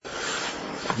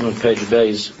On page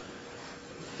base,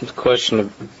 the question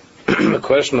of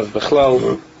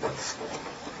Bechlal,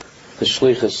 the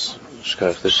shlichus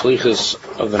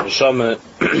of the neshama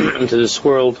into this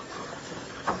world,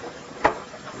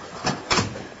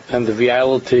 and the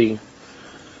reality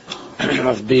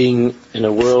of being in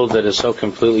a world that is so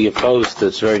completely opposed to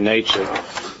its very nature,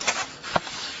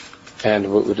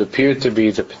 and what would appear to be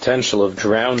the potential of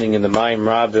drowning in the Mayim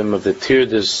Rabim of the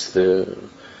Tirdis, the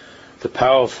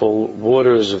powerful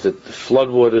waters of the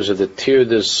flood waters of the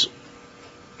Tirdis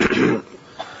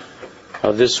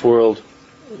of this world,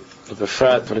 of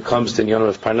Befrat, when it comes to Yonah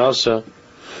of Parnasa.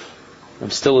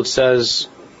 And still it says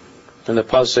in the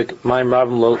pasuk, Mayim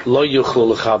Rabim lo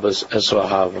yuchlu lechabas esu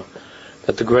ahava,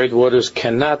 that the great waters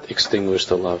cannot extinguish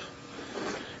the love.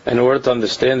 And in order to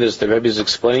understand this, the Rebbe is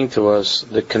explaining to us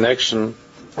the connection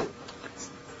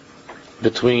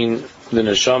between the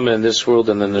neshama in this world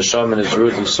and the neshama in its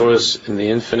root and source in the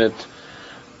infinite,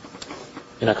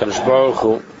 in HaKadosh Baruch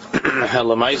Hu,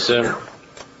 Halamaisa.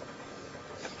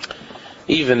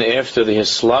 Even after the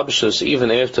hislabshus,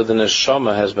 even after the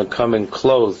neshama has become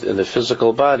enclosed in the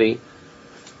physical body,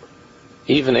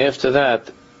 even after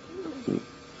that,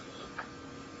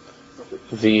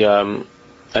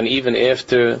 and even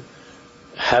after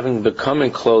having become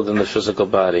enclosed in the physical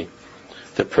body,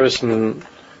 the person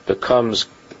becomes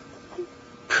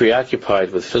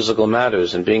preoccupied with physical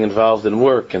matters and being involved in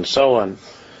work and so on.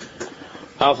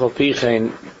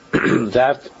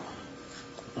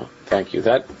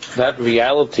 That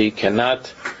reality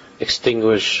cannot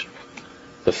extinguish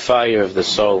the fire of the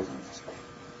soul,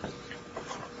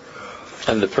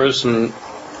 and the person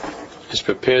is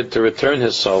prepared to return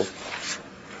his soul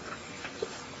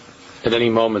at any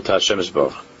moment to Hashem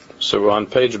Yisborach. So we're on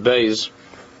page Beis.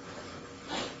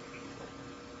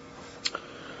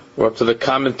 We're up to the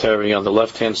commentary on the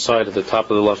left-hand side, at the top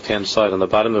of the left-hand side. On the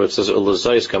bottom of it says,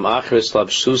 Ulazais kam achris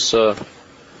labshusa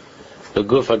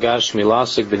beguf agashmi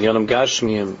lasik binyonim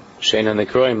gashmiyim sheina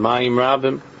nekroim mayim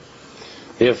rabim.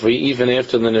 Therefore, even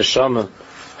after the neshama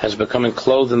has become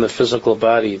enclosed in the physical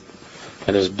body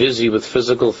and is busy with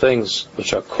physical things,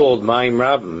 which are called mayim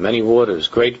rabim, many waters,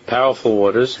 great powerful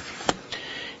waters,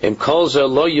 im kolza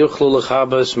lo yuchlu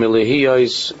lechabas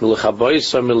milihiyos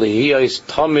lechaboisa milihiyos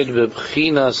tamid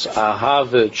bebchinas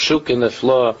ahave tshuk in the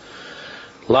floor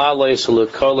la leis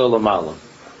lekola lamala.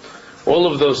 All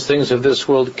of those things of this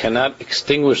world cannot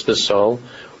extinguish the soul,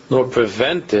 nor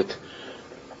prevent it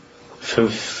from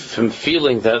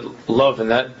feeling that love and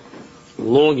that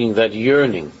longing, that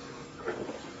yearning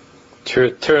to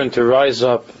return, to rise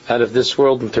up out of this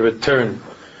world and to return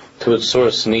to its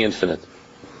source in the infinite.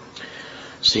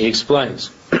 So he explains,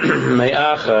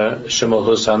 Me'acha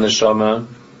shemalhus haneshama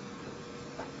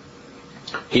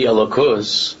hi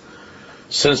elokus,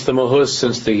 since the malhus,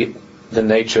 since the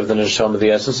nature of the neshama, the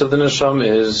essence of the neshama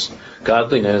is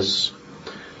godliness,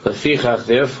 lefichach,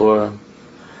 therefore,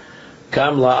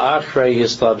 kam la'achrei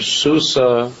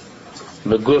hislabshusa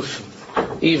beguf,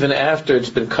 even after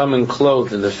it's become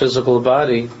clothed in the physical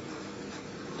body,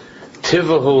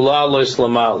 tivahu la'lois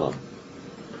lamala,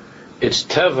 its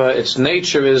teva, its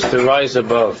nature is to rise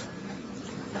above,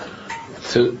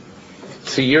 to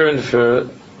yearn to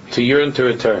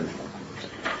return.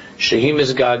 Shehim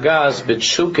is gagas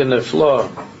b'tshuk in the floor.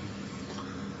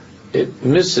 It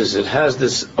misses. It has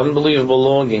this unbelievable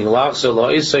longing. To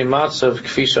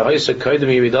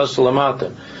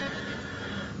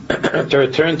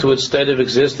return to its state of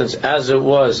existence as the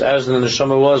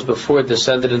neshama was before it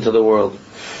descended into the world.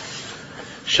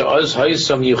 Then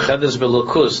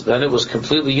it was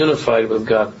completely unified with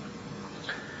God.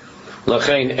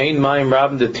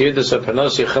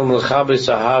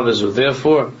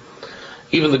 Therefore,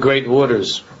 even the great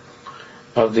waters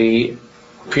of the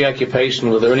preoccupation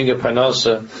with earning a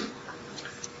parnasa,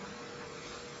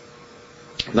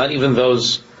 not even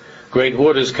those great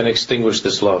waters can extinguish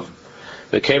this love.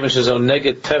 It's against the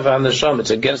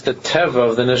teva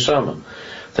of the neshama.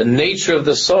 The nature of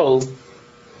the soul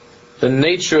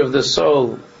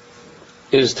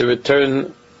is to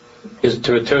return to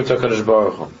HaKadosh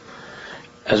Baruch Hu.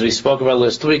 As we spoke about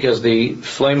last week, as the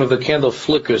flame of the candle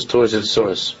flickers towards its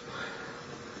source.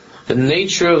 The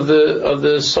nature of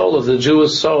the soul, of the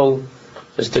Jewish soul,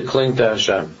 is to cling to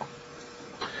Hashem.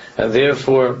 And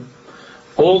therefore,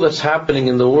 all that's happening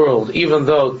in the world, even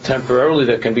though temporarily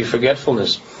there can be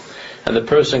forgetfulness, and the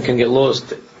person can get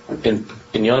lost in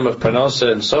Yonam of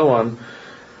Parnasa and so on,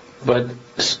 but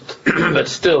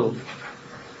still,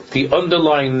 the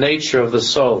underlying nature of the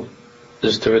soul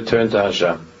is to return to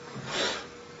Hashem.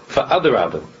 For other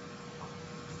Rabbim,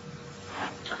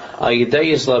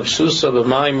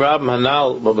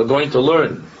 what we're going to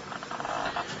learn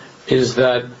is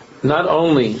that not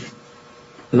only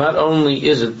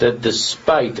is it that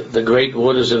despite the great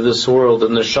waters of this world, the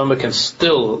neshama can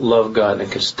still love God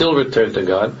and can still return to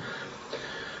God,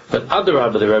 but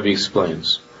Adarabah, the Rebbe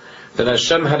explains, that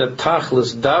Hashem had a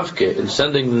tachlis davke in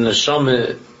sending the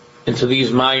neshama into these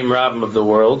mayim rabim of the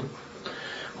world.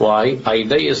 Why?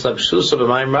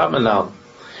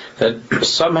 That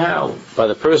somehow, by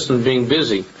the person being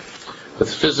busy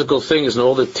with physical things and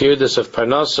all the tirdus of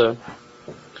parnasa,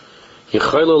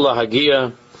 yichaylu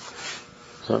lahagia,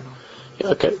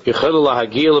 yichaylu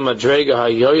lahagia l'madrega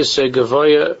hayoyse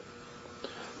gavoya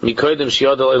mikoydim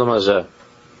shiyadal elam hazeh.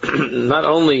 Not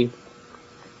only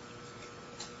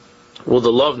will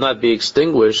the love not be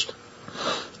extinguished,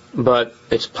 but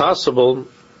it's possible,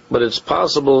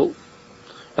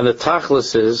 and the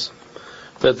tachlis is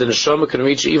that the neshama can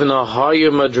reach even a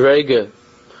higher madrega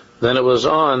than it was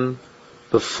on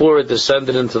before it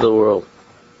descended into the world.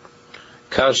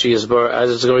 Kashi is bar,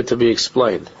 as it's going to be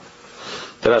explained,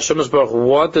 that Hashem Yisbarach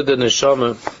wanted the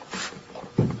neshama,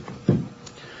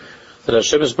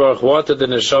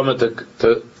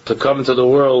 to come to the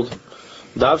world,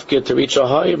 davke, to reach a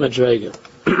higher madrega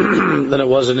than it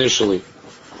was initially.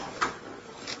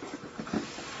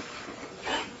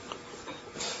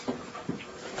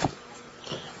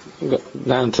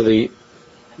 Down to the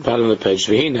bottom of the page.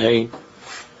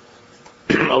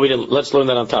 Let's learn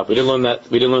that on top. We didn't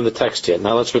learn the text yet.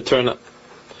 Now let's return on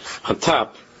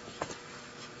top.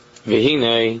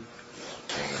 V'hinei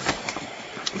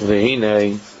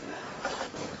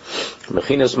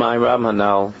Mechinas Mayim Rabim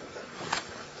Hanal,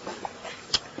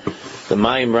 the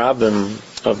Mayim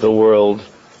Rabim of the world,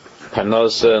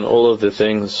 Parnasa and all of the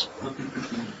things,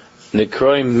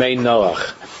 Nikroim Mei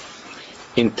Noach.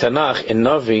 In Tanakh, in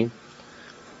Navi,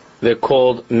 they're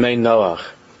called Mei Noach.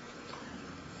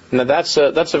 Now that's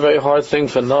a very hard thing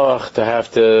for Noach to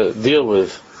have to deal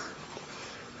with,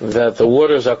 that the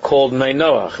waters are called Mei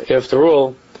Noach. After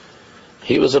all,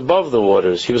 he was above the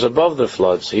waters, he was above the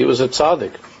floods, he was a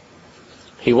tzaddik.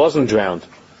 He wasn't drowned.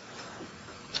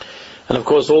 And of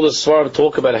course all the Svarim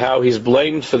talk about how he's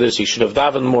blamed for this, he should have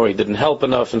davened more, he didn't help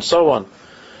enough, and so on.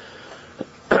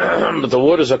 But the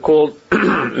waters are called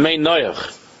Mei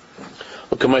Noach.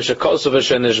 Hashem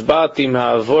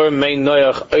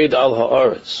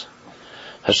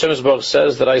Yisbarach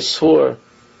says that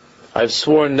I've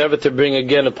sworn never to bring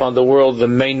again upon the world the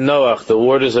Mei Noach, the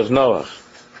waters of Noach.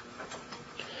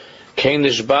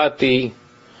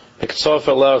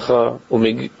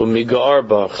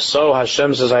 So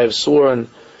Hashem says, I have sworn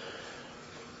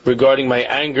regarding my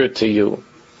anger to you,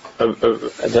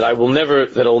 that I will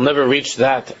never reach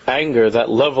that anger, that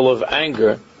level of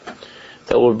anger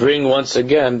that will bring once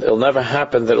again, it'll never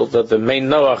happen that the main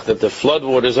Noach, that the flood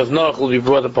waters of Noach will be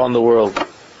brought upon the world.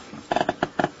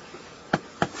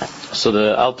 So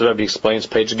the Alter Rebbe explains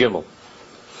page Gimel.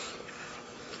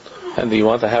 And do you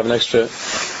want to have an extra?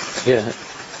 Yeah.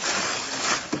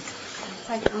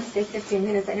 I can only stay 15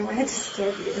 minutes. I didn't want to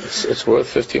disturb you. It's worth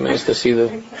 15 minutes to see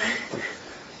the...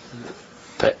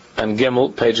 Okay. And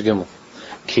Gimel, page Gimel.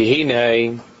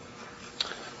 Kihine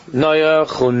Noach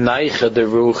unaicha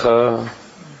derucha.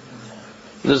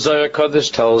 The Zohar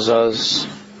Kodesh tells us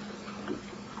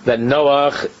that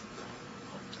Noach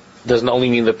doesn't only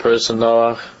mean the person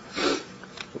Noach.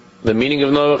 The meaning of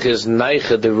Noach is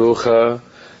naicha derucha,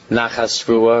 nachas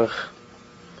ruach,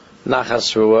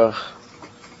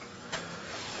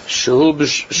 Shehu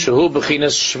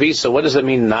b'chinas shvisa. What does it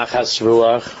mean, nachas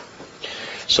ruach?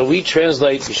 So we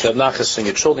translate, you should have nachas in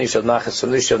your children, you should have nachas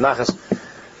in this, you should have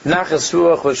nachas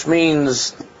ruach, which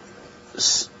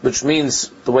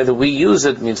means the way that we use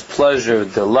it means pleasure,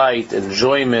 delight,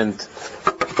 enjoyment.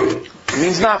 It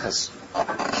means nachas.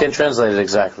 Can't translate it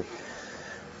exactly.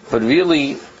 But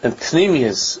really, in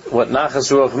Pnimius, what nachas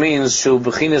ruach means, shehu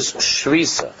b'chinas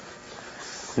shvisa.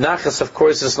 Nachas, of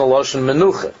course, is in the lashon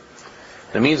menucha.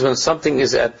 It means when something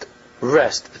is at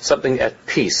rest, it's something at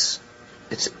peace.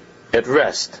 It's at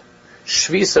rest.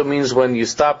 Shvisa means when you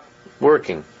stop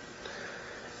working.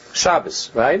 Shabbos,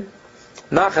 right?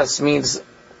 Nachas means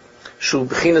shu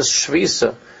b'chinas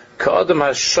shvisa ka'adam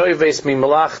ha'shoyves mi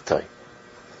malachtai.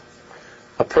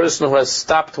 A person who has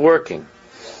stopped working.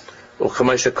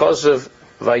 U'chamesh ha'kosav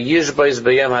vayishbais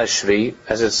b'yem ha'shvi,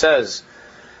 as it says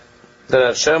that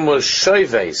Hashem was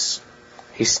shoyves.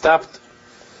 He stopped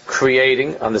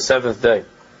creating on the seventh day.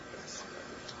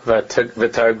 The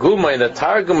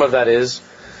targum of that is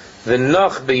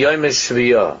v'noch b'yom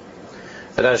shviyah,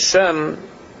 that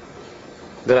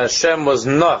Hashem was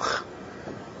noch,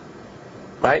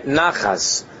 right?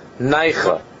 Nachas,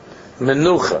 naicha,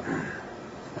 menucha.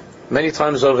 Many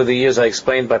times over the years I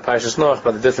explained by Parshas Noach,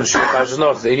 by the different Parshas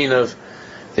Noach, the meaning of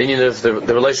the union of the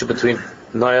relationship between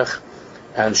Noach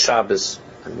and Shabbos,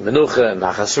 and Menucha and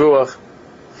Nachas Ruach.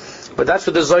 But that's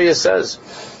what the Zohar says.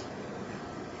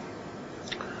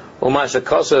 Umasha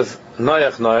Kosev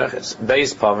Noach, it's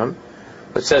Beis Pamim.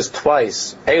 It says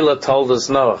twice, Eila told us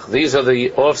Noach. These are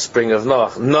the offspring of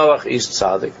Noach. Noach is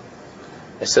tzaddik.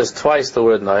 It says twice the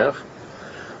word Noach.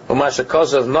 Umasha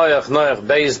Kosev Noach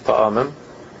Beis Pamim.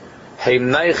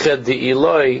 Heim Neiche di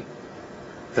Eloi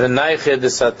v'Neiche di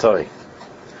Satoi.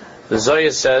 The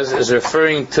Zohar says is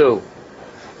referring to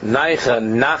Neiche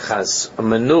Nachas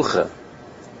Menucha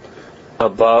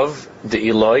above the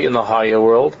Eloi in the higher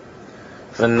world,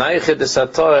 v'Neiche di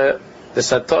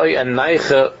Satoi and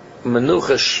Neiche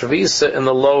Menucha Shvisa in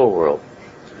the lower world.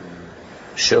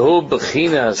 Shehu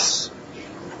Bechinas,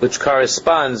 which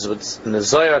corresponds with in the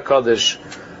Zohar Kodesh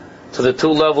to the two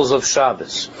levels of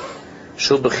Shabbos.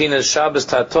 Shehu Bechinas Shabbos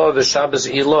Tato v'Shabbos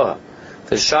Ilah.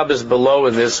 There's Shabbos below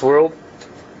in this world,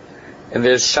 and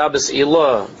there's Shabbos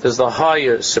Ilah. There's the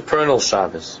higher supernal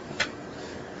Shabbos.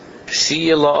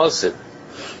 Shiyah La'asid.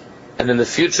 And in the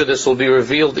future this will be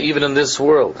revealed even in this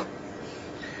world.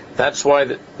 That's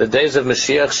why the days of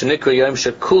Mashiach Shenikra Yom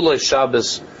Shekulei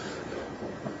Shabbos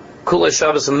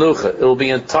Menucha. It will be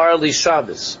entirely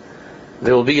Shabbos.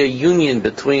 There will be a union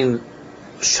between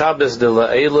Shabbos de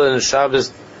La'ela and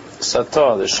Shabbos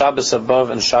Sator, the Shabbos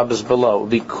above and Shabbos below. It will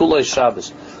be Kulei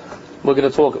Shabbos. We're going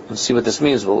to talk and see what this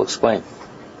means. We'll explain.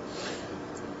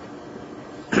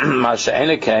 Masha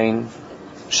Enekain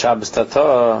Shabbos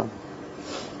Tator.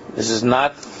 This is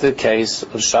not the case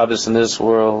of Shabbos in this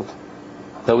world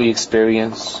that we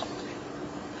experience.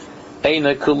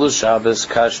 Eina Kulu Shabbos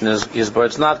Kashna Yisbar.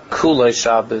 It's not Kulei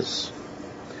Shabbos,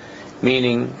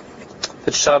 meaning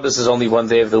that Shabbos is only one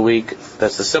day of the week.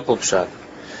 That's the simple pshat.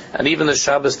 And even the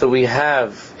Shabbos that we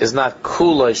have is not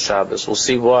Kulei Shabbos. We'll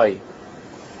see why.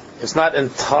 It's not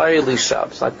entirely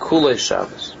Shabbos, not Kulei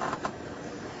Shabbos.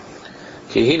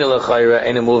 Kihina L'chayra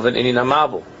Eina Movin Inin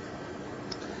HaMabul.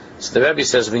 So the Rebbe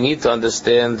says we need to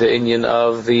understand the inyan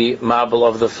of the Mabul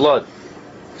of the flood.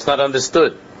 It's not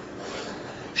understood.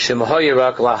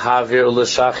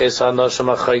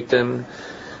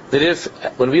 That if,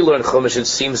 when we learn Chumash, it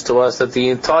seems to us that the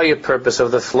entire purpose of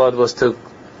the flood was to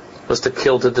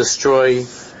kill, to destroy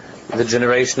the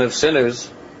generation of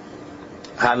sinners.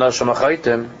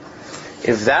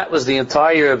 If that was the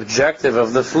entire objective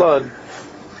of the flood,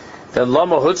 then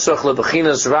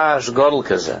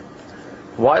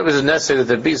why was it necessary that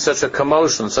there be such a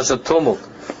commotion, such a tumult?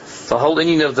 The whole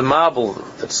inyan of the Mabul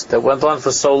that went on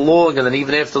for so long, and then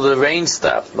even after the rain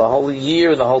stopped, the whole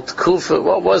year, the whole Tkufa,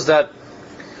 what was that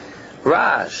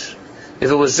Rash? If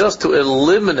it was just to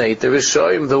eliminate the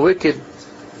Rishoyim, the wicked,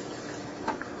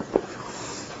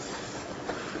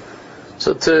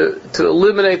 so to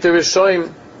eliminate the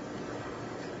Rishoyim,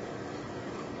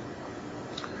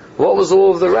 what was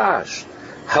all of the Rash?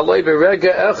 Halay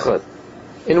berega echad,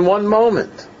 in one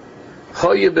moment.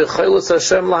 Hoye b'chaylas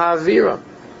Hashem lahavira.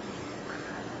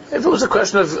 If it was a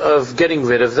question of getting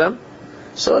rid of them,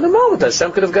 so in a moment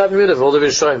Hashem could have gotten rid of all the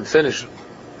Rishoyim, finish.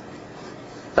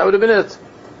 That would have been it.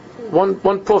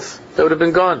 One puff, that would have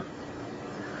been gone.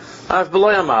 If below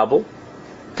a marble,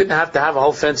 didn't have to have a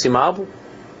whole fancy marble.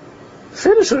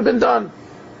 Finish, would have been done.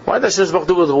 Why did Hashem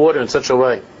do with the water in such a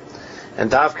way?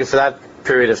 And Davka for that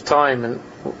period of time, and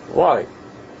why?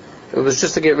 It was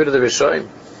just to get rid of the Rishoyim.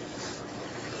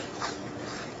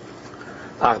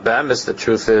 Be'emes, the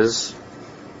truth is,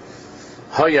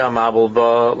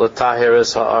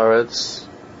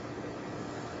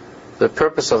 the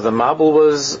purpose of the Mabul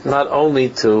was not only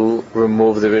to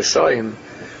remove the Rishoyim,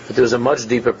 but there was a much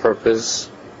deeper purpose,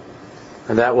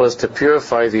 and that was to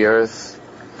purify the earth.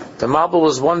 The Mabul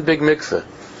was one big mikveh,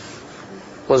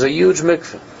 was a huge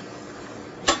mikveh.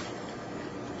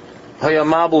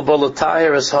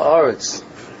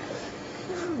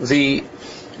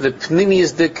 The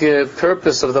pnimiistic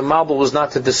purpose of the Mabul was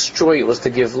not to destroy; it was to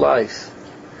give life.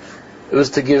 It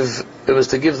was to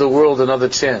give the world another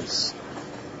chance.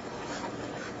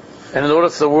 And in order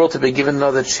for the world to be given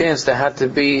another chance, there had to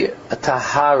be a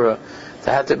tahara,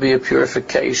 there had to be a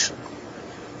purification.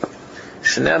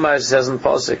 Shneimar says in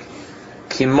Pasuk,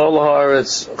 Kimol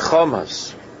haaretz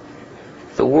chomas.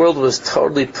 The world was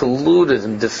totally polluted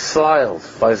and defiled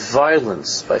by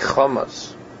violence, by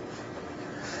chomas.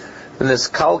 And this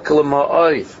kalkala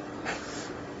ma'oi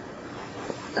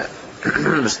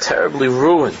was terribly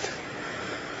ruined.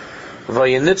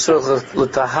 Vayinitzur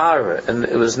l'tahara, and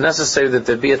it was necessary that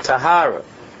there be a tahara.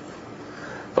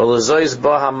 V'lezois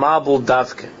baha mabul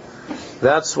davke.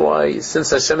 That's why, since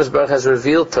Hashem Yisbarach has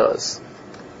revealed to us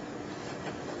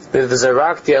that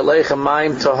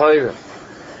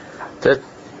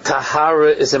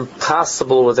Tahara is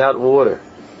impossible without water.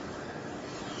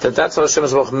 That's how Hashem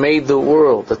Yisrael made the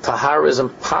world. The Tahara is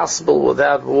impossible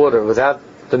without water, without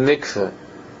the mikveh.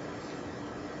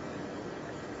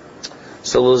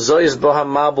 So L'zois Boha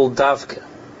Mabul Davka.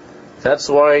 That's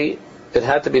why it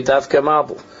had to be Davka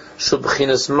Mabul.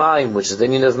 Shubchinas Mayim, which is the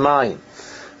union of Mayim.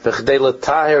 V'chdei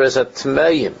L'tahir is a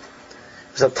Tmeim.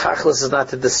 Because the Tachlis is not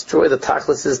to destroy, the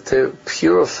Tachlis is to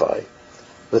purify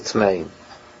the Tmeim.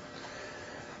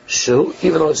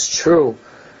 Even though it's true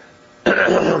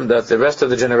that the rest of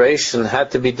the generation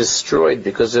had to be destroyed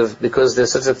because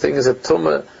there's such a thing as a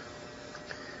tumah.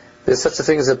 There's such a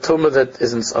thing as a tumah that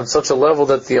is on such a level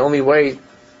that the only way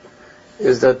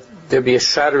is that there be a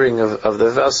shattering of the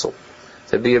vessel,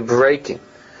 there be a breaking.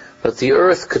 But the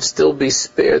earth could still be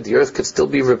spared, the earth could still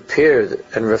be repaired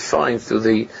and refined through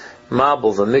the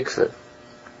mabul, the mikveh.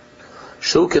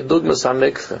 Shul kedugmas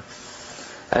ha-mikveh.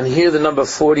 And here the number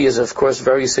 40 is of course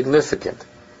very significant.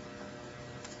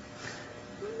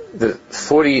 The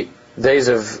 40 days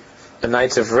of the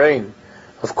nights of rain,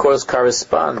 of course,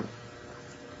 correspond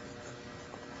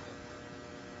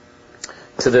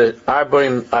to the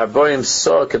Arboim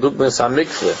Saw Kedugmas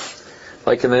HaMikveh.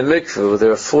 Like in the mikveh, where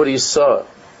there are 40 Saw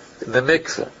in the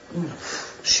mikveh.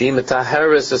 Shim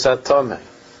Taharis is Atomeh.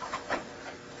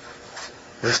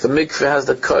 If the mikveh has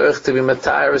the koach to be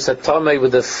Mataharis Atomeh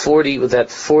with that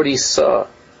 40 Saw.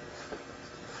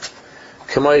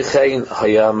 So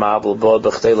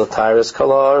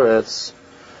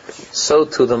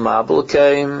too the Mabul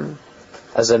came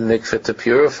as a mikveh to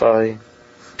purify.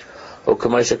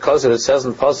 It says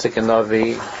in Pasuk in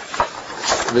Navi,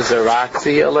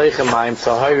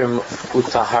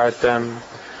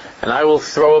 and I will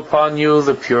throw upon you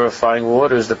the purifying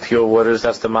waters, the pure waters,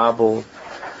 that's the Mabul,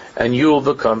 and you will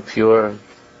become pure.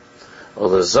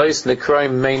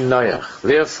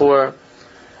 Therefore,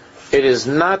 it is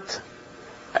not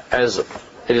as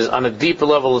it is on a deeper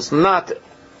level. It's not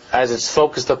as it's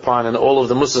focused upon in all of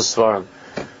the Musa Svarim,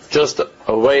 just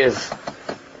a way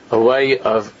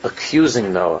of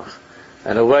accusing Noah,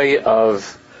 and a way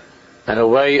of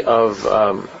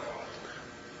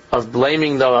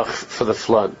blaming Noah for the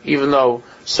flood. Even though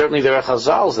certainly there are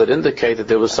chazals that indicate that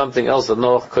there was something else that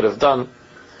Noah could have done.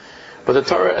 But the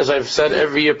Torah, as I've said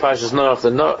every year, Parshas Noach,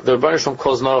 the Rebbeinu Shalom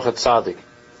calls Noach a tzaddik.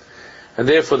 And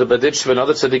therefore the Baditchev and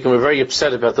other tzaddikim were very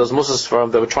upset about those Musas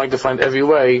from that were trying to find every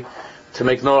way to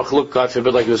make Noach look, God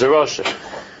forbid, like he was a Rosh.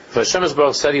 If Hashem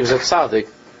Yisbarach said he was a tzaddik,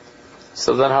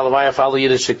 so then halavaya for all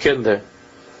Yiddish kinder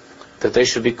that they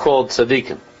should be called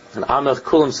tzaddikim, and Amech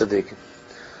Kulam tzaddikim.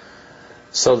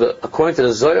 So according to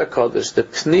the Zohar Kodesh, the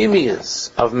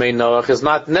pnimius of Mei Noach is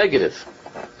not negative.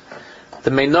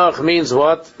 The Mei Noach means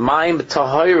what? Ma'im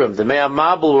tahirim. The Mei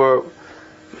Mabul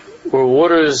were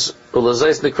waters, which was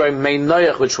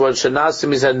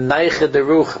Shanasim is a Neiche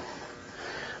Derucha.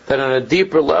 That on a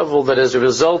deeper level, that as a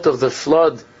result of the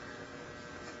flood,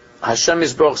 Hashem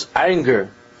Yisbarach's anger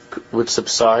would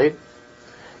subside,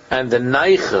 and the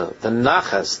Neiche, the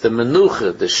Nachas, the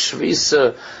Menucha, the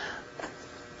Shvisa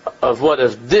of what?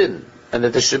 Of Din, and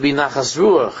that there should be Nachas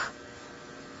Ruach,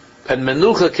 and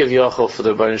Menucha Kivyachol for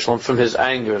the Rebbeinu Shalom from his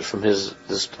anger, from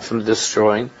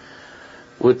destroying,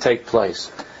 would take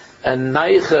place. And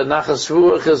Nachas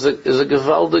Ruach is a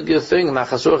gewaldige thing.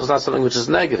 Nachas Ruach is not something which is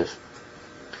negative.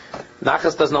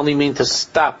 Nachas doesn't only mean to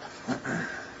stop.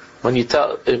 When you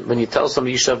tell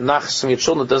somebody you should have nachas from your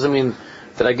children, it doesn't mean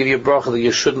that I give you a bracha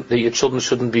that your children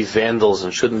shouldn't be vandals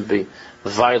and shouldn't be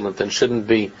violent and shouldn't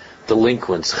be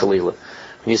delinquents, chalila.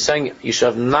 When you're saying you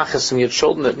should have nachas from your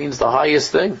children, that means the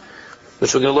highest thing,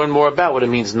 which we're going to learn more about what it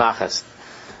means, nachas.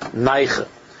 Neicha.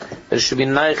 There should be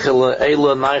neichel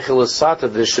eila, neichel sata.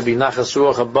 There should be nachas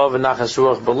ruach above and nachas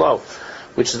ruach below,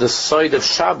 which is the side of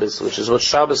Shabbos, which is what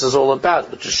Shabbos is all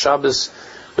about, which is Shabbos,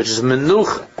 which is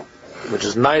menucha, which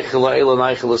is neichel eila,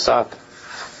 neichel sata.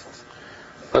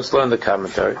 Let's learn the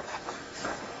commentary.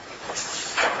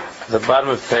 The bottom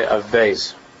of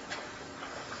Beis.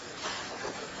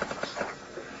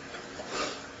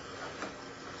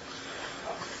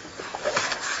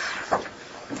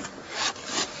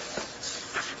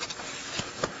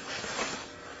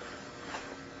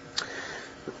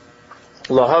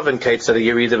 Lahavan Kate said,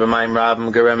 Yerida b'mayim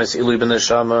rabim geremes ilui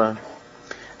b'neshama.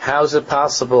 How is it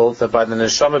possible that by the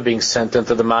neshama being sent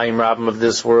into the mayim rabim of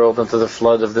this world, into the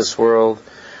flood of this world,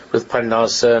 with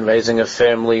parnasa and raising a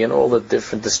family and all the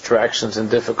different distractions and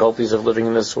difficulties of living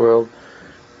in this world,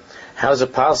 how is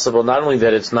it possible not only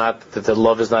that the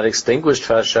love is not extinguished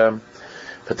for Hashem,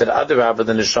 but that other rabbi,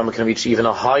 the neshama, can reach even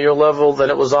a higher level than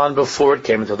it was on before it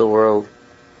came into the world?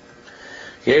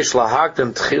 Yesh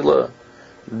lahakdem tchila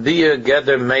Bia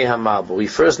Geder Mei HaMabul. We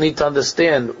first need to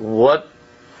understand what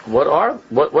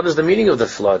is the meaning of the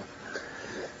flood?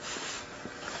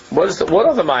 What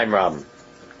are the Mayim Rabim?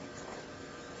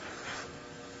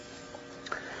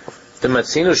 The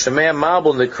Matzinu Shemei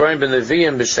HaMabul Nikroim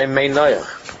B'Neviim B'Shem Mei Noach.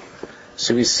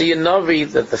 So we see in Navi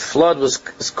that the flood is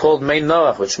called Mei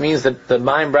Noach, which means that the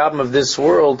Mayim Rabim of this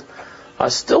world are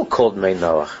still called Mei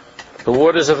Noach, the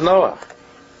waters of Noah.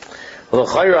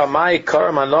 Why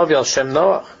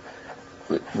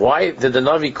did the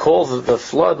Navi call the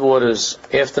flood waters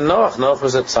after Noach? Noach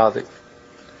was a tzaddik.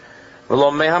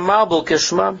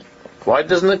 Why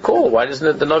doesn't it call? Why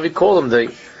doesn't the Navi call them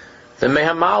the Mei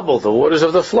HaMabul, the waters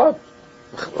of the flood?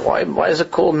 Why is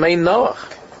it called Mei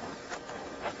Noach?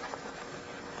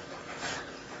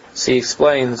 So he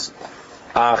explains,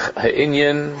 Ach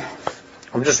ha'inyan.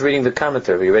 I'm just reading the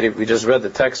commentary. You ready? We just read the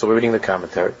text, so we're reading the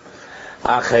commentary.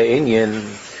 Ach ha'inyan.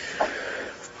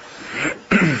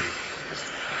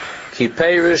 Ki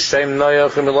peirish shem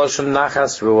Noach miloshem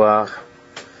nachas ruach.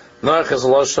 Noach is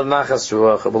miloshem nachas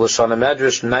ruach. Miloshem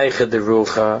medrash neicha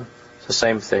derucha. It's the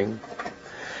same thing.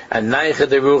 And neicha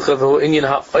derucha v'hu inyan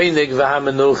ha'oinig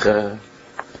v'ha'menucha.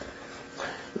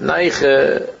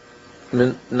 Neicha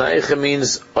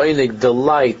means oinig,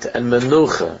 delight, and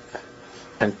menucha,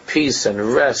 and peace and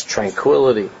rest,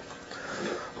 tranquility.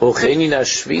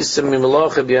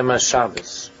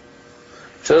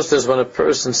 Just as when a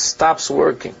person stops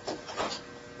working.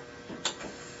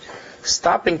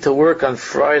 Stopping to work on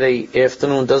Friday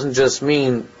afternoon doesn't just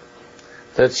mean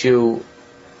that you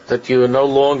are no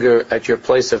longer at your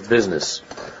place of business,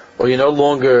 or you're no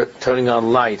longer turning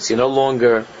on lights, you're no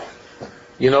longer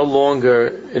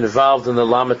involved in the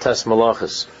Lamates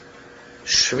Malachas.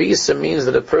 Shvisa means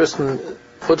that a person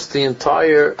puts the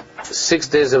entire 6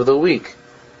 days of the week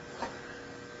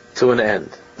to an end.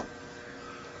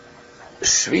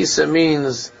 Shvisa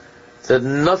means that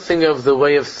nothing of the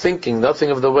way of thinking, nothing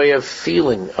of the way of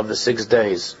feeling of the 6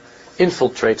 days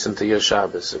infiltrates into your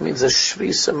Shabbos. It means a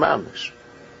Shvisa mamish.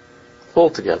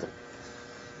 Altogether.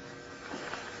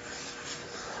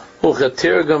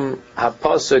 Uchatirgam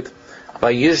hapasuk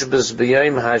Vayishbes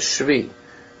b'yayim hashvi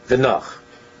v'nach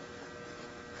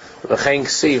v'chein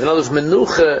ksiv. In other words,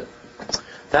 menucha.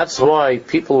 That's why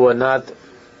people who are not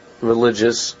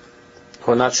religious,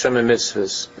 who are not shemei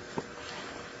mitzvahs,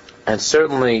 and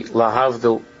certainly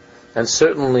lahavdil, and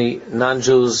certainly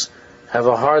non-Jews have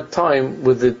a hard time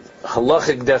with the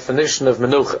halachic definition of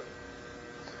menucha.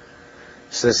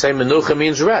 So they say menucha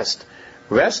means rest.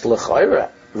 Rest, l'chayra.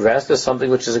 Rest is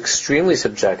something which is extremely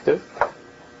subjective.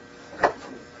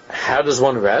 How does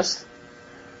one rest?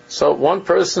 So one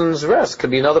person's rest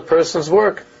could be another person's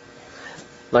work.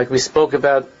 Like we spoke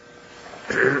about,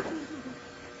 that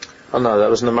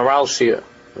was in the Maral Shia.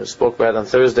 We spoke about on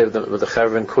Thursday with the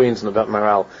Chaver in Queens and about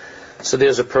Maral. So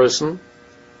there's a person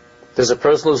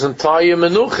whose entire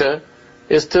menucha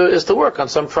is to work on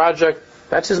some project.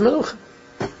 That's his menucha.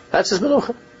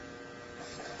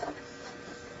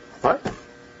 Right?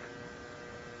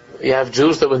 You have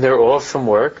Jews that when they're off from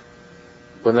work,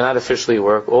 when they're not officially at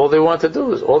work, all they're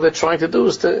trying to do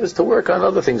is to work on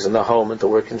other things in the home and to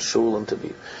work in shul and to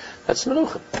be. That's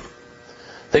menucha.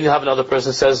 Then you have another person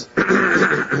who says,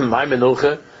 my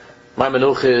menucha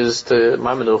is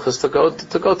to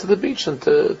go to the beach and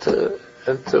to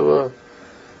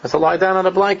lie down on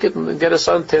a blanket and get a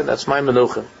suntan. That's my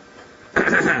menucha.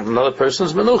 Another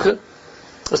person's menucha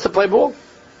is to play ball.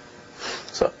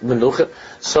 So menucha.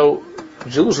 So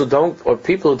Jews who don't, or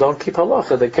people who don't keep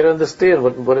halacha, they can't understand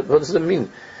what does it mean.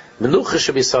 Menucha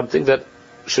should be something that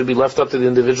should be left up to the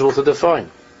individual to define.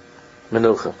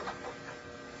 Menucha.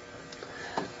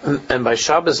 And by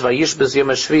Shabbos, Vayishbes Yom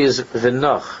HaShvi is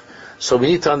v'nach. So we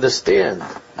need to understand,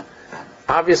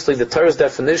 obviously the Torah's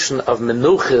definition of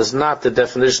menucha is not the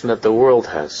definition that the world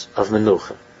has of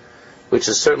menucha, which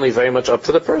is certainly very much up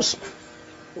to the person.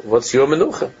 What's your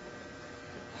menucha?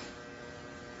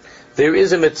 There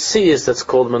is a metzias that's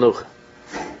called menucha.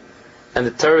 And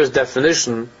the Torah's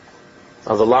definition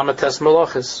of the Lamates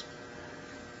Malachis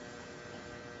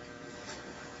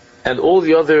and all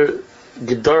the other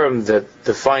Gedarim that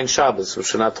define Shabbos,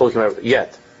 which we're not talking about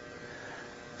yet,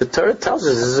 the Torah tells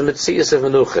us this is a metzias of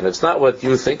menucha, and it's not what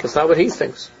you think, it's not what he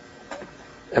thinks.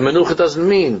 And menucha doesn't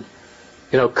mean,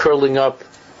 curling up,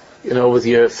 with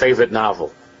your favorite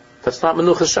novel. That's not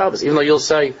menucha Shabbos, even though you'll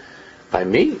say, by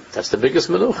me, that's the biggest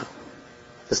menucha.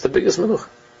 That's the biggest menucha.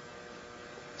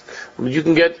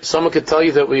 Someone could tell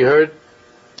you that we heard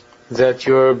that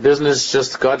your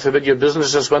business God forbid, your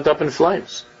business just went up in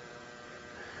flames.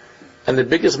 And the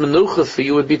biggest menucha for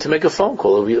you would be to make a phone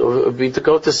call, or would be to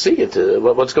go to see it,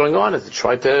 what's going on, and to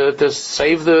try to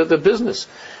save the business.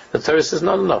 The Torah says,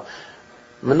 no.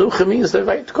 Menucha means that,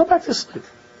 right, go back to sleep.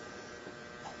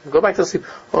 Go back to sleep.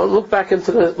 Or look back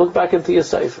into your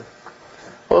sefer.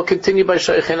 Or continue by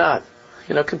Sheikhinat.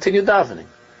 Continue davening.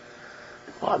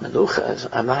 Menucha,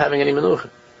 I'm not having any menucha.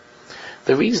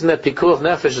 The reason that Pikuach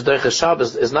Nefesh is Derech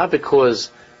Shabbos is not because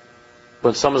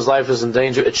when someone's life is in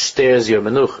danger, it stares your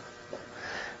menucha.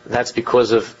 That's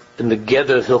because of, in the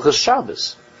Geder of Hilchas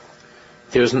Shabbos,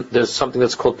 there's something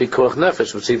that's called Pikuach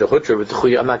Nefesh, which is either Hutra or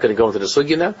T'chuya. I'm not going to go into the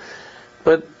sugya now,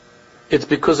 but it's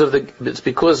because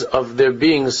of there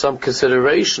being some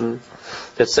consideration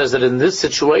that says that in this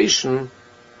situation,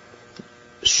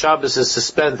 Shabbos is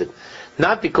suspended.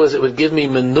 Not because it would give me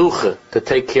menucha to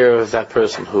take care of that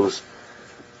person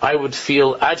I would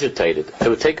feel agitated. I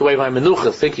would take away my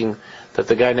menucha thinking that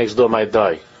the guy next door might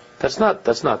die. That's not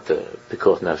the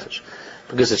Pikuach Nefesh,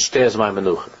 because it stares my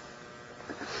menucha.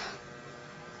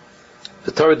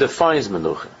 The Torah defines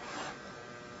menucha.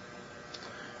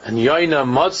 And Yoina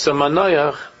Matzah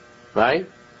Manayach, right?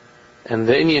 And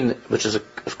the Indian, which is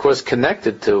of course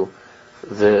connected to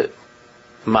the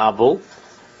Mabul,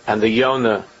 and the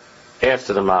Yona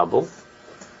after the Mabul,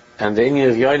 and the Indian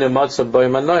of Yoina Matzah Boy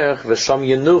Manayach, V'sham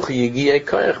Yenuch Yigi'ei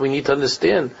Koyach, we need to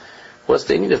understand what's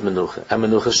the Indian of menucha, and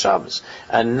menucha Shabbos,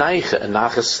 and Neiche, and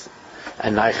Nachas,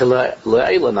 and Neiche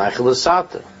Le'ela, Neiche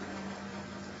Le'sata.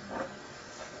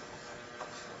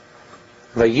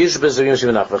 V'yishbez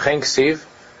V'yim V'chein Ksiv.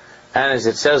 And as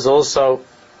it says also,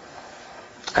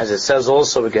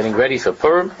 we're getting ready for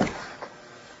Purim.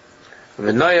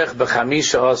 V'noyach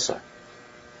b'chamisha asa.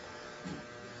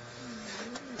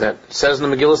 That says in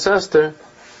the Megillah Esther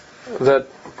that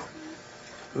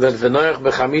v'noyach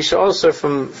b'chamisha asa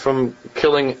from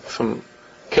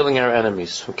killing our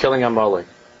enemies, from killing Amalek.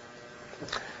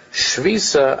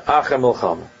 Shvisa acha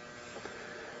milchama.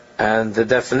 And the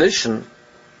definition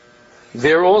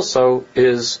there also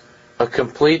is a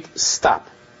complete stop,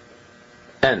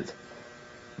 end,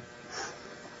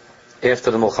 after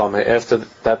the Milchama, after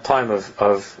that time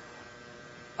of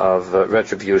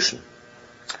retribution.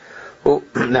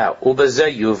 Now,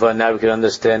 Ubazeh Yuva, now we can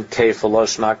understand Keif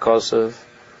Alosh Nakosov,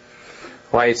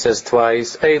 why it says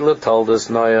twice, Eila told us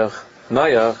Noach.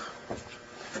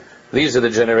 These are the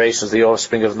generations, the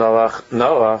offspring of Noach.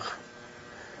 Noach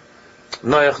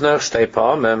Shtei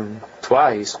Pa'amim,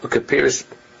 twice,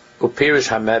 Upirish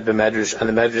Hamed b'Medrash, and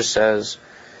the Medrash says,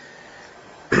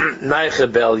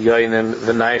 Neiche bel yoinim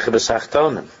v'neiche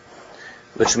b'sachtonim,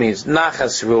 which means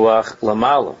Nachas Ruach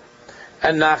Lamala,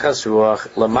 and Nachas Ruach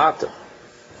Lamata.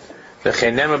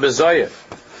 V'cheinema b'zoyer,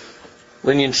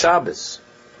 Linyan Shabbos.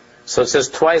 So it says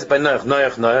twice by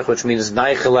Noach, which means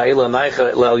Neiche la'ila,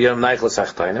 Neiche le'el yom, Neiche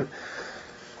l'sachtonim,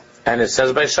 and it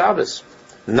says by Shabbos,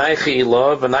 Neiche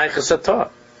ilah v'neiche satah.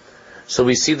 So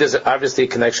we see there's obviously a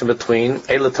connection between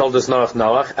Eila told us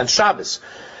Noach and Shabbos.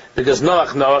 Because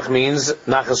Noach means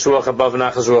Nachas Ruach above and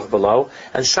Nachas Ruach below,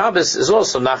 and Shabbos is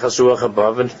also Nachas Ruach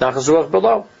above and Nachas Ruach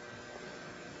below.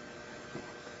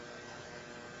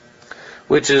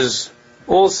 Which is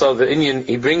also the Indian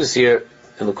he brings here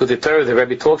in the Likutei Torah. The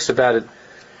Rebbe talks about it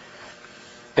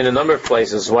in a number of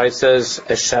places, why it says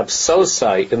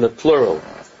Eshabsosai in the plural,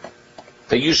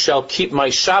 that you shall keep my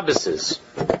Shabboses.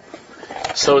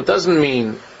 So it doesn't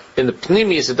mean, in the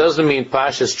Pnimius, it doesn't mean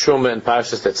Pashas Truma and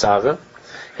Pashas Tetzaveh.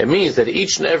 It means that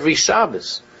each and every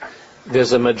Shabbos,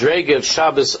 there's a Madrega of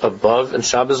Shabbos above and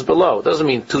Shabbos below. It doesn't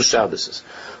mean two Shabboses.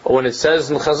 Or when it says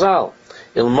in Chazal,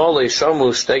 Ilmole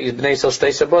Shomu Bnei Yisrael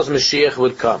Shtei Shabbos, Mashiach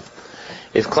would come.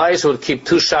 If Klal Yisrael would keep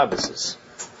two Shabboses.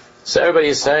 So everybody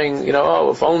is saying,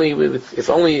 if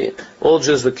only all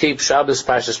Jews would keep Shabbos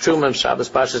Pashas Truma and Shabbos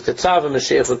Pashas Tetzaveh,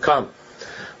 Mashiach would come.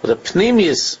 Well, the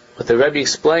Pnimius, what the Rebbe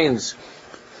explains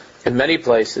in many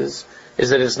places,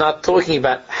 is that it's not talking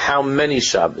about how many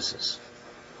Shabbos.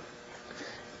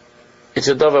 It's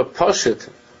a davar pashut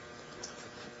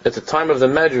at the time of the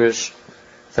Medrash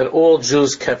that all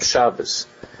Jews kept Shabbos.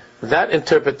 That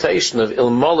interpretation of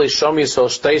Ilmoli Shom Yisrael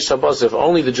Shtei Shabbos, if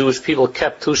only the Jewish people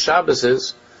kept two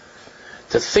Shabbos,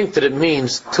 to think that it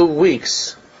means 2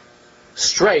 weeks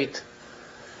straight,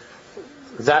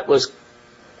 that was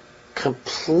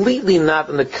completely not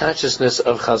in the consciousness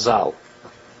of Chazal.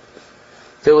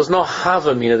 There was no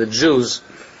Havamina, the Jews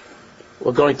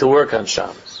were going to work on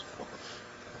Shabbos.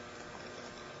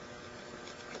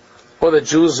 Or the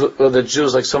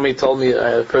Jews, like somebody told me,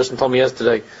 a person told me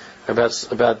yesterday about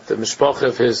the mishpacha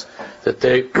of his, that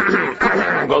they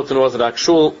go to an Orthodox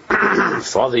shul,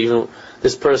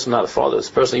 this person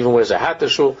even wears a hat to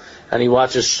shul, and he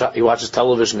watches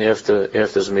television after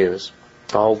Zmiris.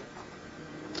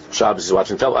 Shabbos is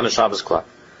watching television on a Shabbos clock.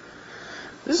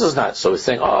 This is not. So he's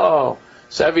saying, oh,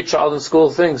 so every child in school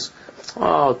thinks,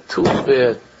 oh, too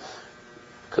bad.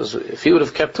 Because if he would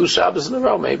have kept 2 Shabbos in a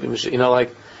row, maybe, the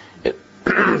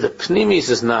Pnimis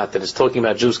is not that it's talking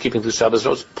about Jews keeping 2 Shabbos in a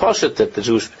row. It's Poshet that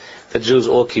the Jews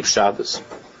all keep Shabbos.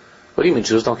 What do you mean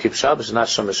Jews don't keep Shabbos? It's not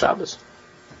Shomer Shabbos.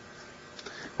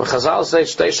 When Chazal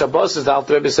says Shtei Shabbos, the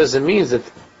Alter Rebbe says it means that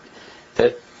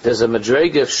there's a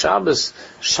Madrega of Shabbos,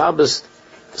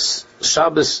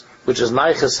 which is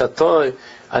Neiche Satoy,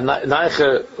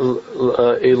 Neiche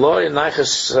Eloi, and Neiche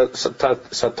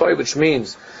Satoy, which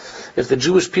means if the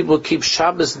Jewish people keep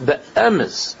Shabbos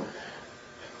be'emes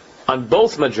on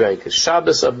both Madregas,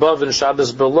 Shabbos above and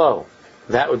Shabbos below,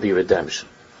 that would be redemption.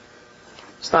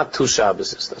 It's not 2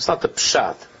 Shabbos. It's not the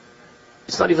Pshat.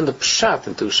 It's not even the Pshat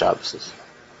in 2 Shabbos,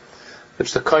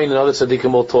 which the Kohen and other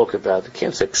tzaddikim will talk about. You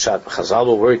can't say Pshat. Chazal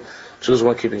were worried Jews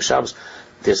weren't keeping Shabbos.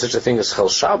 There's such a thing as Chel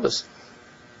Shabbos.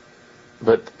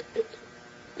 But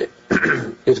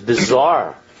it's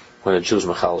bizarre when a Jew's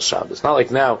Mechal Shabbos. It's not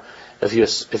like now, if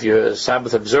you're a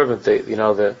Sabbath observant, they're going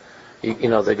to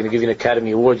give you an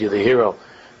Academy Award. You're the hero.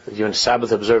 If you're a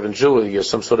Sabbath observant Jew, you're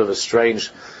some sort of a strange.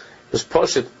 It was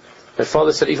Poshet. My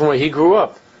father said even where he grew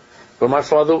up, where my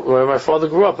father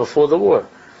grew up before the war,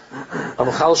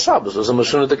 Mechal Shabbos was a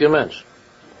Mashunatik Mensch.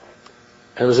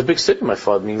 And it was a big city, my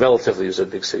father. I mean, relatively, it was a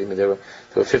big city. I mean, there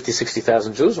were 50,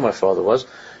 60,000 Jews where my father was.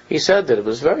 He said that it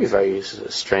was very, very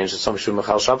strange that some should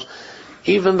Mechal Shabbos.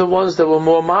 Even the ones that were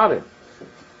more modern.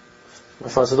 My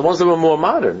father said the ones that were more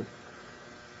modern,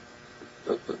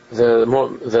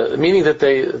 the meaning that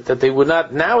they would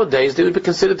not, nowadays, they would be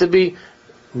considered to be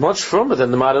much firmer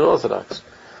than the modern Orthodox.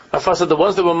 My father said the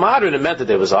ones that were modern, it meant that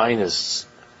there was Zionists,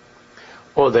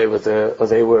 or they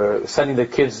were sending their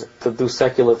kids to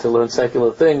learn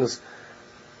secular things,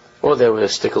 or they were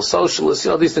stickle socialists,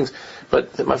 these things.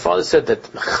 But my father said that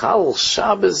Mechal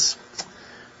Shabbos,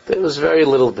 there was very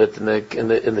little bit in the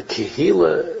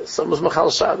Kehila. Some was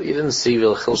Mechal Shabbos. You didn't see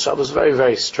real Chil Shabbos. It was very,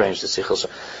 very strange to see Chil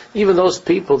Shabbos. Even those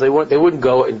people, they wouldn't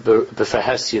go in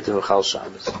B'Fahesiyat to Mechal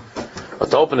Shabbos.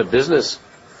 But to open a business,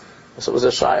 so it was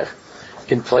a shaykh.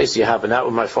 In place you have, and that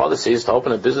what my father says, to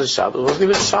open a business shop, it wasn't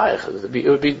even shaykh. It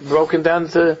would be broken down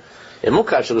to, in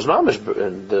Mukash it was mamish,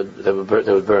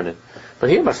 they would burn it. But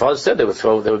here my father said they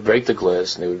would break the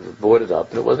glass, and they would board it up,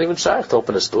 and it wasn't even shaykh to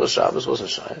open a store Shabbos, wasn't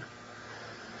shaykh.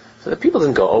 So the people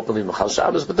didn't go openly Mechal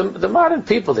Shabbos, but the modern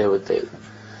people, if they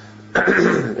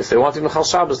wanted Mechal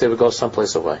Shabbos, they would go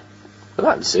someplace away. But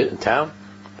not in town.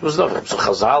 There was no, so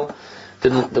Chazal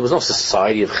there was no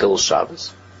society of Chil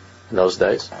Shabbos in those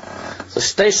days. So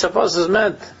Shtei Shabbos is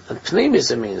meant, and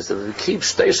Pnimis it means that we keep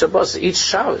Shtei Shabbos each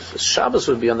Shabbos. Shabbos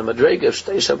would be on the Madrega of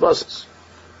Shtei Shabbos.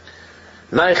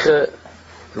 Neiche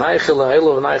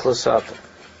La'elu and Neiche L'Sata.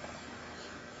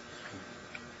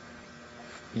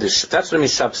 That's what it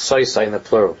means Shabbos in the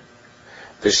plural.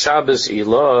 The Shabbos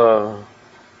Ilah,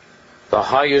 the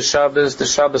higher Shabbos, the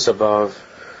Shabbos above.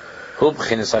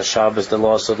 Hubchinis HaShabbos, the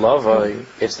loss of Lavai.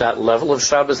 It's that level of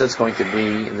Shabbos that's going to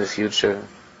be in the future.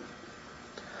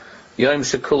 Yom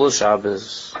Shekulu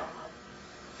Shabbos.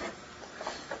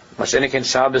 Mashenikin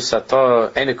Shabbos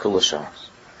Sator Enikulu Shabbos.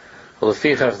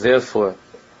 Ulefichach, therefore,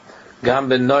 Gam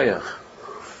Ben Noach,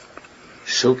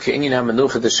 Shu Ke'inyin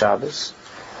HaMenucha de Shabbos,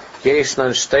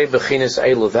 Yeshnan Shtei Bechinis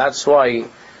Eilu. That's why,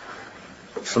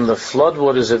 from the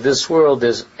floodwaters of this world,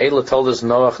 there's, Eilu told us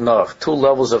Noach, 2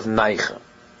 levels of Neicha.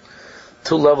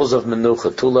 2 levels of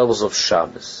Menucha, 2 levels of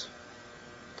Shabbos.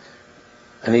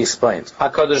 And he explains,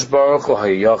 HaKadosh Baruch Hu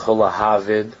hayachol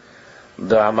lahavid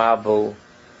da'amabul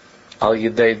al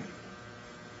yedei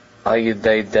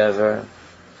dever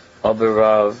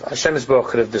abirav. Hashem Baruch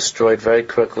could have destroyed very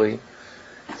quickly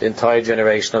the entire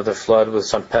generation of the flood with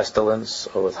some pestilence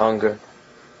or with hunger.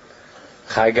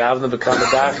 There's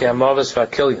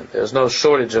no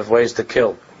shortage of ways to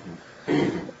kill.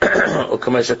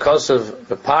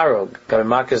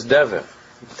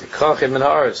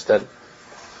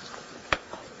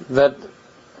 That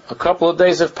a couple of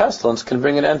days of pestilence can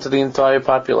bring an end to the entire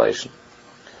population.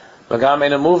 Not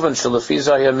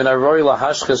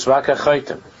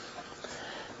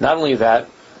only that,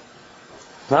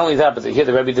 but here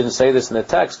the Rebbe didn't say this in the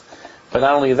text, but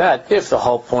not only that, if the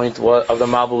whole point of the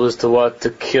Mabul was to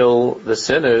kill the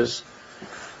sinners,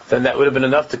 then that would have been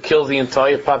enough to kill the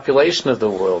entire population of the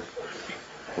world.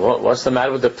 What's the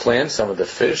matter with the plants and with the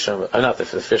fish? Not the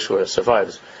fish were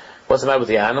survivors. What's the matter with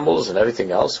the animals and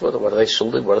everything else? What are they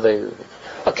shielded? What are they?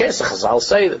 Okay, so Chazal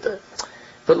say that.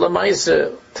 But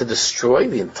Lamaisa, to destroy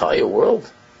the entire world,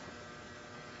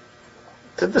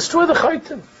 to destroy the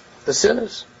chaytim, the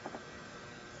sinners.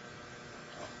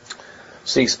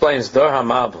 So he explains, Dor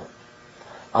HaMabel,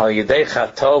 Al Yidei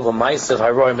Chatov V'Maisav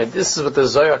Haroim, and this is what the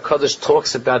Zohar Kodesh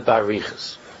talks about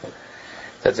Barichas.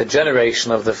 That the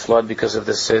generation of the flood, because of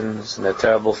the sins and the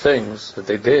terrible things that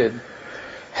they did,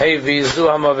 Hey V'Yizu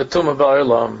HaMavetuma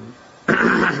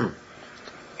Ba'olam,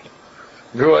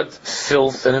 brought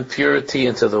filth and impurity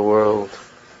into the world.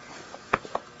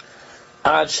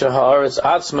 Ad Shahaaretz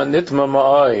Atzma Nitma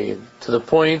Ma'ai, to the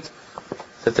point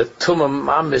that the Tumah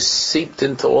Mamish seeped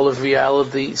into all of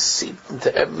reality, seeped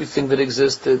into everything that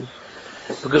existed.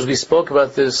 Because we spoke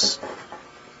about this,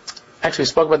 in the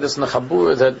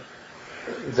Chabur,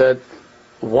 that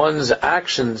one's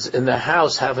actions in the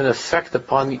house have an effect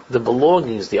upon the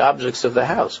belongings, the objects of the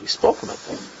house. We spoke about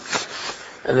that.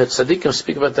 And the tzaddikim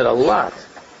speak about that a lot.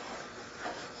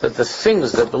 That the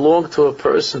things that belong to a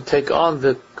person take on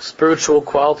the spiritual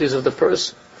qualities of the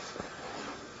person.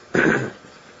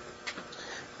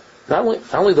 Not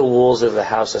only the walls of the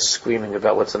house are screaming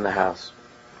about what's in the house,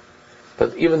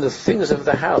 but even the things of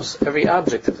the house, every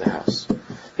object of the house,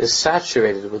 is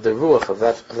saturated with the ruach of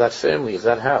that family, of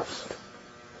that house.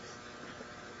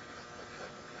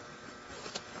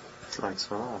 Like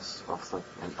for us, of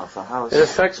the house. It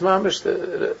affects mamish.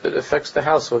 It affects the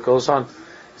house. What goes on?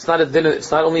 It's not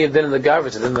only a din in the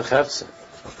garbage. It's in the chefza.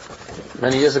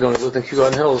 Many years ago, when we lived in Kew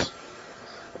Hills,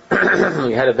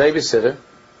 we had a babysitter,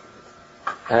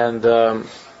 and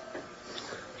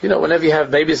whenever you have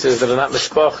babysitters that are not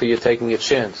mishpacha, you're taking a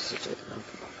chance.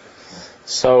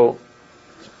 So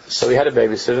we had a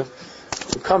babysitter.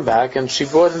 We come back, and she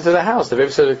brought into the house. The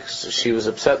babysitter, she was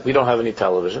upset. We don't have any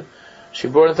television. She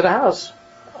brought into the house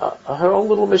her own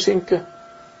little machinka.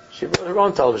 She brought her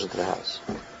own television to the house.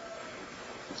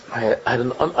 I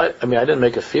didn't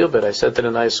make her feel bad. I said in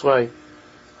a nice way,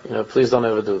 please don't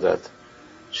ever do that.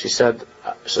 She said,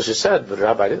 but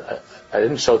Rabbi, I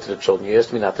didn't show it to the children. You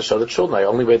asked me not to show the children. I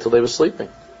only waited till they were sleeping.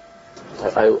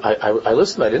 I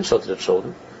listened. I didn't show it to the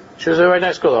children. She was a very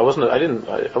nice girl. I wasn't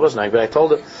angry, but I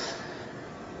told her.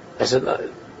 I said,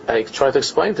 I tried to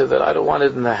explain to her that I don't want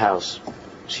it in the house.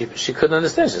 She couldn't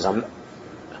understand. She says,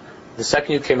 the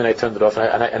second you came in, I turned it off,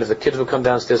 and if the kids would come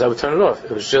downstairs, I would turn it off.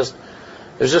 It was just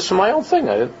for my own thing.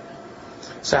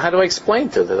 So how do I explain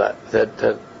to her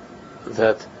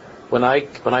that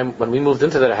when we moved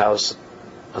into that house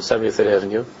on 73rd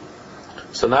Avenue,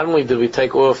 so not only did we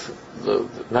take off the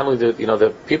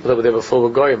people that were there before were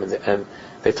goyim, and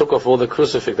they took off all the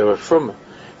crucifixes.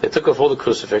 They took off all the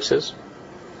crucifixes,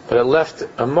 but it left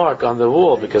a mark on the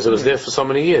wall because it was there for so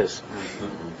many years.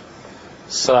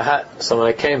 So when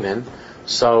I came in,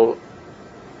 so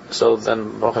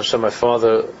then Baruch Hashem, my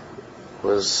father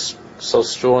was so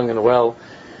strong and well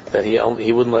that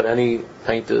he wouldn't let any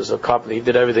painters or carpenters. He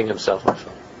did everything himself.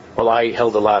 Well, I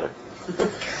held the ladder, and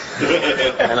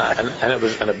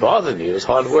it bothered me. It was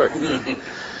hard work.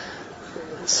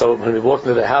 So when we walked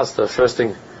into the house, the first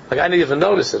thing, I didn't even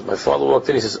notice it. My father walked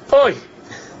in. He says, "Oi!"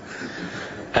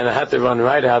 And I had to run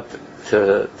right out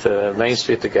to Main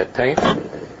Street to get paint.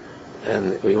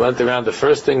 And we went around. The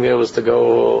first thing there was to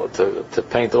go to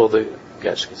paint all the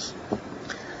geshkes.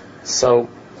 So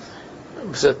it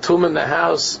was a tomb in the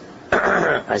house.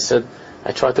 I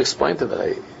tried to explain to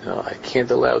them that I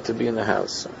can't allow it to be in the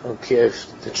house. I don't care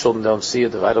if the children don't see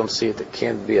it. If I don't see it, there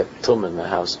can't be a tomb in the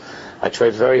house. I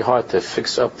tried very hard to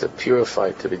fix up, to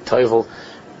purify, to be toivel.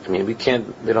 We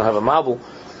don't have a marble,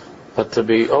 but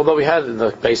although we had it in the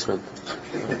basement.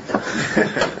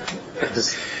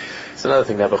 It's another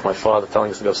thing that my father telling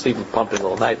us to go sleep and pumping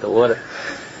all night, the water.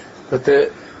 But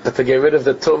to get rid of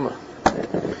the tumah,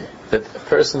 that a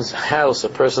person's house, a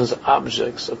person's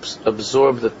objects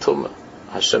absorb the tumah,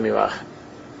 Hashem Yirach.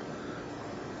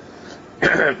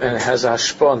 And it has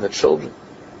hashpah on the children.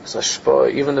 It's hashpah,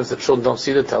 even if the children don't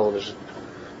see the television.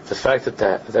 The fact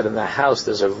that in the house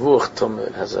there's a ruach tumah,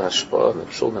 it has a hashpah, and the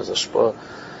children has a hashpah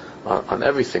on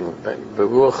everything,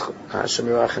 beruach Hashem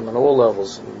Yirachim on all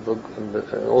levels, and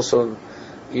also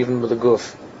even with the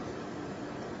guf.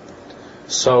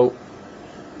 So,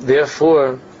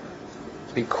 therefore,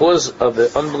 because of the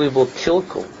unbelievable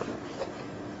kilkul,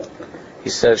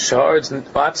 he says,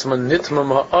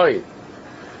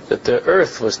 that the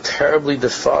earth was terribly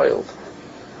defiled.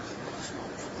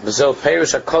 That's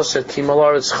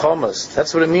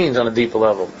what it means on a deeper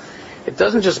level. It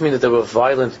doesn't just mean that there were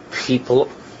violent people,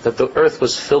 that the earth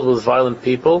was filled with violent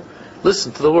people.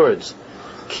 Listen to the words.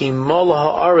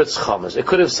 It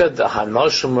could have said the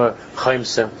Hanoshim or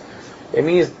Chaimsim. It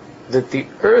means that the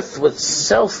earth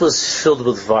itself was filled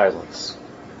with violence.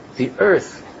 The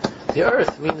earth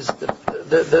means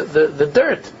the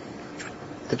dirt,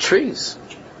 the trees,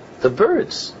 the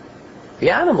birds,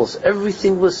 the animals.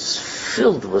 Everything was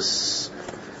filled.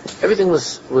 everything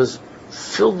was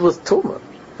filled with tumah,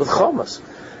 with chomas.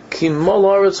 Ki mol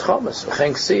haaretz chomas.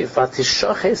 V'chein ksiv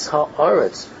v'tishaches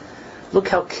haaretz. Look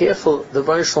how careful the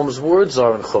Rebbeinu Shalom's words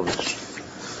are in Chumash.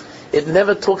 It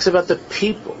never talks about the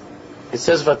people. It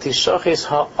says v'tishaches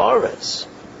haaretz.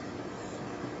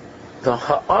 The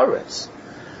haaretz,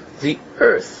 the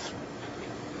earth.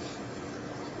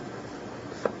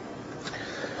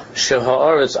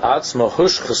 Shehaaretz atzma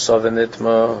hushchasa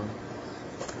v'nitma.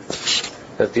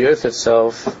 That the earth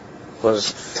itself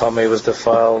was tamei, was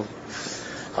defiled.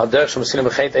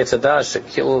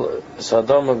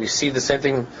 We see the same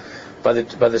thing by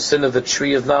the sin of the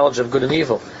tree of knowledge of good and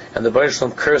evil. And the Baruch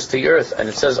Shalom cursed the earth, and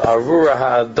it says Arura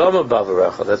ha'adama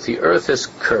bavarecha, that the earth is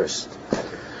cursed.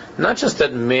 Not just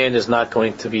that man is not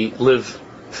going to live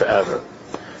forever,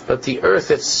 but the earth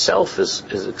itself is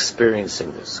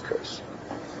experiencing this curse.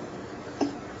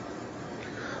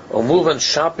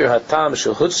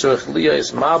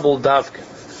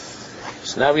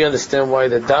 So now we understand why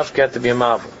the dafka had to be a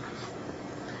mabul.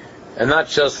 And not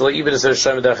just, even as it's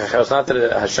not that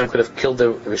Hashem could have killed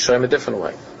the Rishonim a different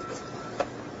way.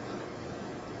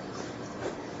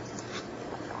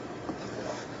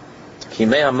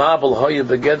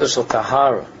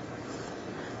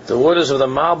 The waters of the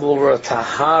mabul were a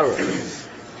tahara.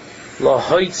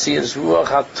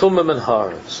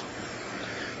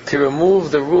 To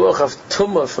remove the ruach of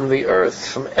tumah from the earth,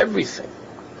 from everything.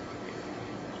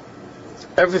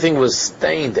 Everything was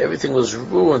stained, everything was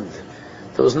ruined.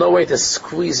 There was no way to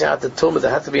squeeze out the tumah.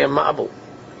 There had to be a mabul.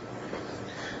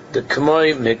 The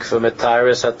k'moi mikveh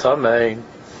metayrus hatamei.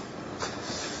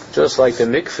 Just like the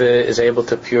mikveh is able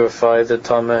to purify the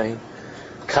tamei,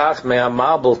 kach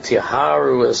me'amabul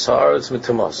tiharu esaretz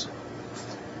mitumas.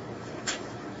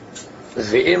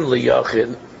 V'im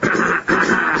liyachid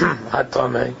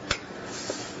hatamei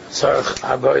tzarich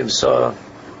abayim sa.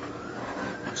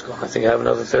 I think I have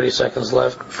another 30 seconds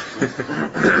left.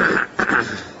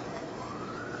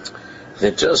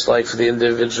 That just like for the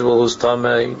individual who's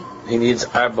tamei, he needs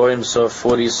arboim sa,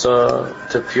 40 sa,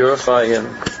 to purify him.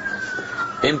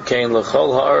 Imkein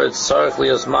lechol haaretz tzarich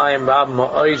lias mayim rab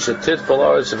ma'oid shetitpol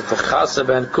haaretz v'tachaseh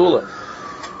ben kula.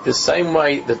 The same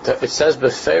way that it says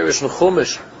beferish and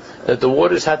chumash that the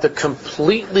waters had to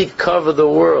completely cover the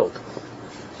world.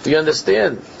 We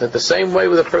understand that the same way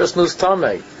with a person who's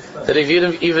tamei, that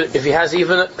if he has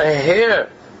even a hair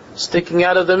sticking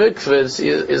out of the mikveh,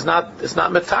 is not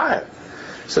metar.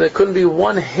 So there couldn't be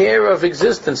one hair of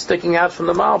existence sticking out from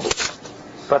the mabul.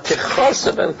 But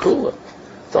tichaseh ben kula,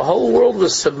 the whole world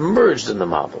was submerged in the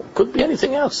mabul. Couldn't be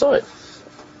anything outside.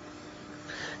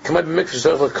 Come up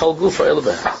mikveh kol gufa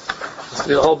elbeh. It's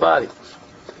the whole body.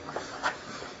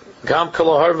 Gam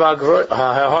kol har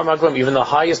magrom, even the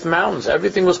highest mountains,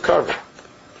 everything was covered.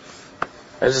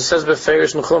 As it says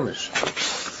beferish and chumash.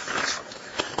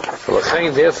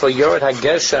 Therefore, Yored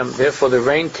HaGeshem, therefore the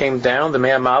rain came down, the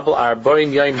Mea Mabel,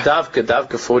 Arboim Yom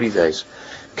Davka 40 days.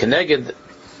 Keneged,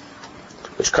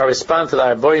 which correspond to the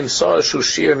Arboim Saw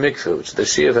Shushir Mikveh, which is the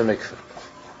Shir of a Mikveh.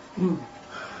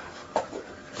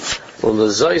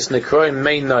 Ulezois Nekroim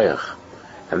Mei Noach.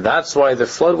 And that's why the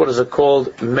floodwaters are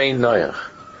called Mei Noach.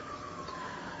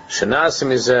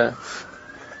 Shenasim is a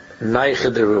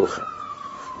Neiche Derucha.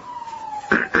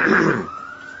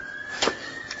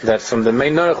 That from the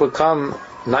Mei Noach would come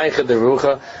Neiche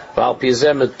Derucha, Val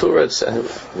Pizeh Meturetz,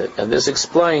 and this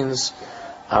explains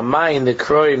Amayin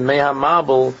Nekroim Mei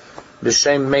HaMabel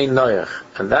B'Shem Mei Noach.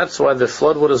 And that's why the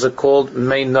floodwaters are called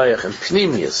Mei Noach in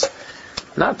Pnimius.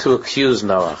 Not to accuse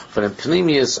Noach, but in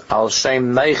Pnimius Al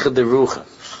Shem Neiche Derucha.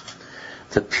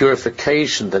 The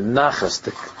purification, the nachas,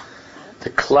 the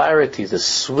clarity, the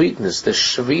sweetness, the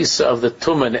shvisa of the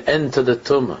tumah, an end to the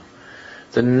tumah.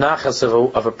 The nachas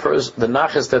of a person, the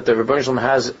nachas that the Rebbeinu Shalom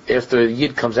has after a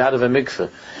yid comes out of a mikveh,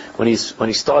 when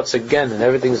he starts again and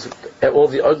all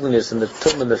the ugliness and the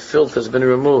tumah and the filth has been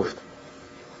removed.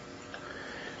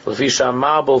 L'fisha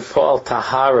mabel paul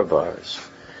tahara bars,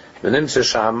 v'nimtzer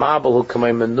sha'amabel hu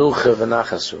kamei menucha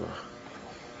v'nachasuach.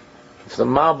 For the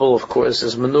mabel, of course,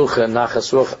 is menucha and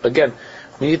nachasuach. Again,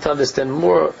 we need to understand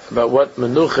more about what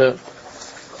menucha,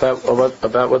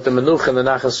 about what the menucha and the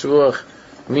nachasuach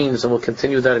means, and we'll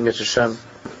continue that in Mitzvah Hashem.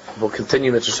 We'll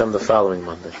continue Mitzvah Hashem the following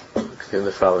Monday.